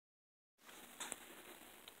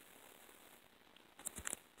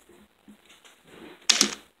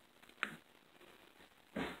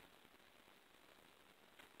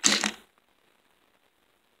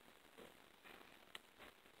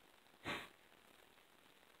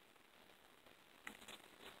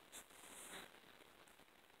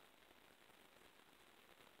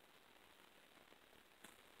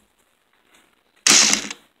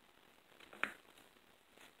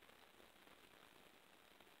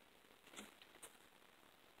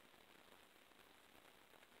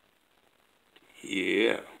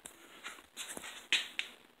Yeah.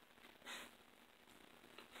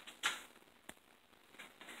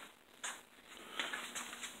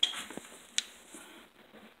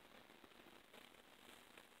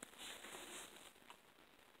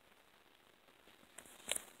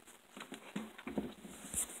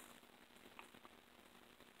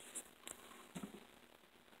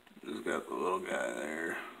 Just got the little guy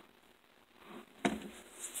there.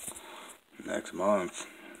 Next month,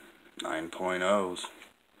 9.0s.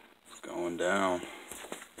 It's going down.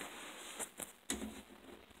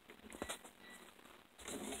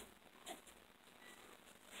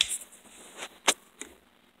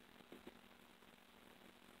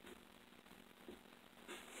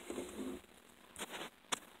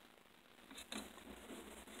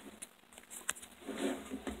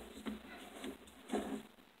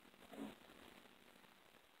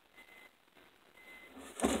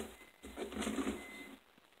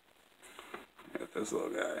 Got this little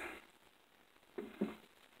guy.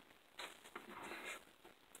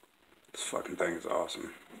 This fucking thing is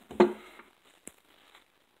awesome.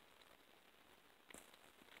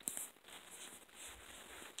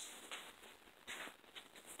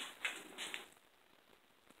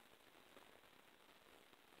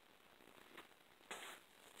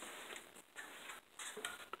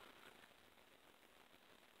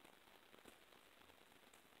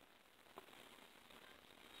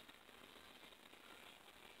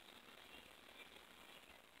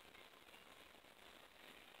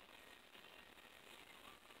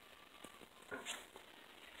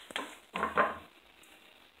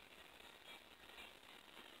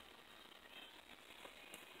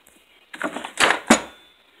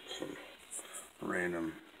 Some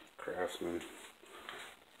random craftsman.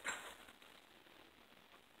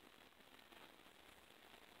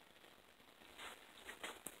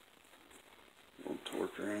 Little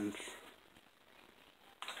torque wrench.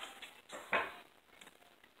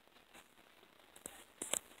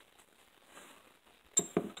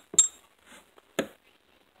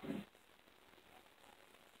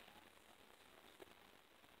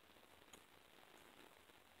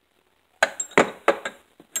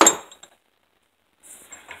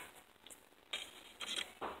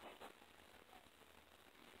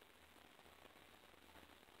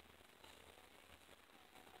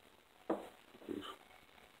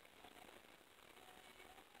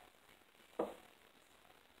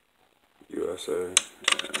 USA. Yeah.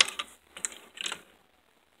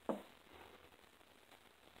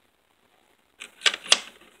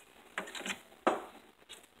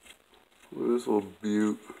 Look at this little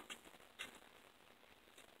beaut.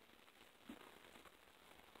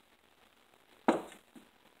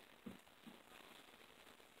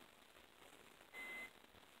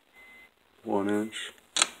 One inch.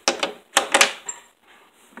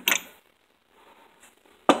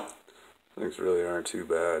 Things really aren't too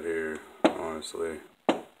bad here, honestly.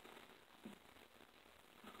 I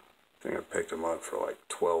think I picked them up for like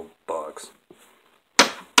 12 bucks.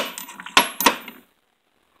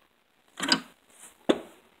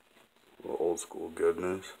 Little old school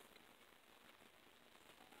goodness.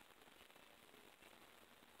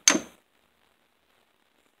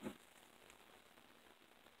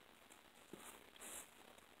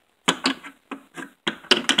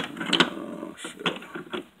 Oh shit.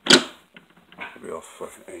 I'll be all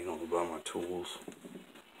fucking anal about my tools.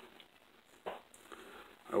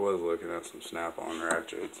 I was looking at some snap-on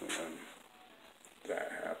ratchets and then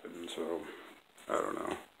that happened, so I don't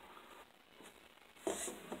know.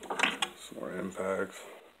 Some more impacts.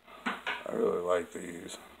 I really like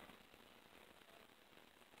these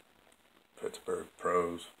Pittsburgh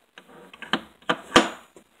Pros.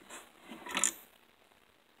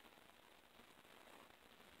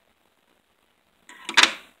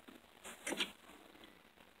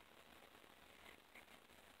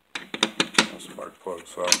 Spark plug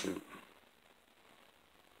socket.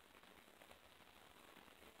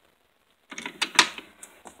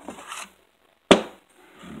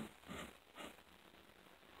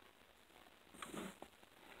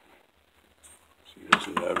 So you just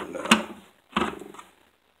never know.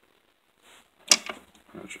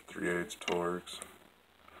 That's your 3/8 Torx,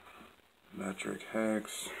 metric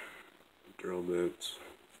hex, drill bits.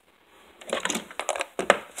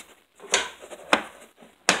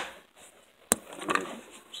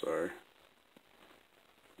 Sorry.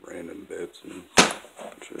 Random bits and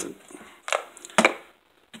shit.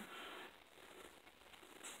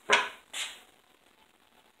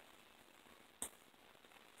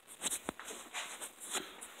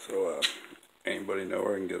 So, anybody know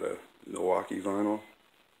where I can get a Milwaukee vinyl?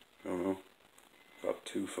 I don't know. About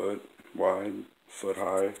 2 foot wide, foot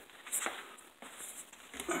high.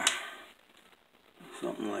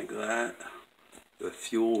 Something like that. The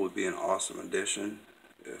fuel would be an awesome addition.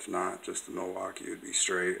 If not, just the Milwaukee would be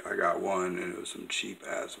straight. I got one and it was some cheap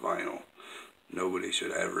ass vinyl. Nobody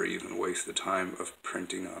should ever even waste the time of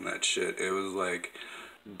printing on that shit. It was like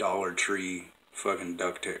Dollar Tree fucking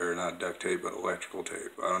duct tape, or not duct tape, but electrical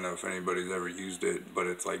tape. I don't know if anybody's ever used it, but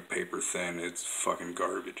it's like paper thin. It's fucking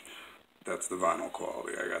garbage. That's the vinyl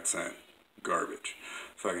quality I got sent. Garbage.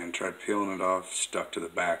 Fucking tried peeling it off, stuck to the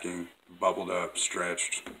backing, bubbled up,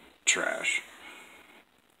 stretched, trash.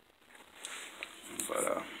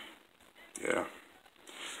 But, yeah.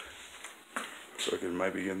 Fucking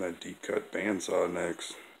might be getting that deep cut bandsaw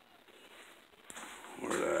next.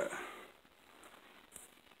 Where that?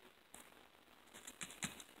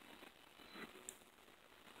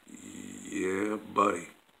 Yeah, buddy.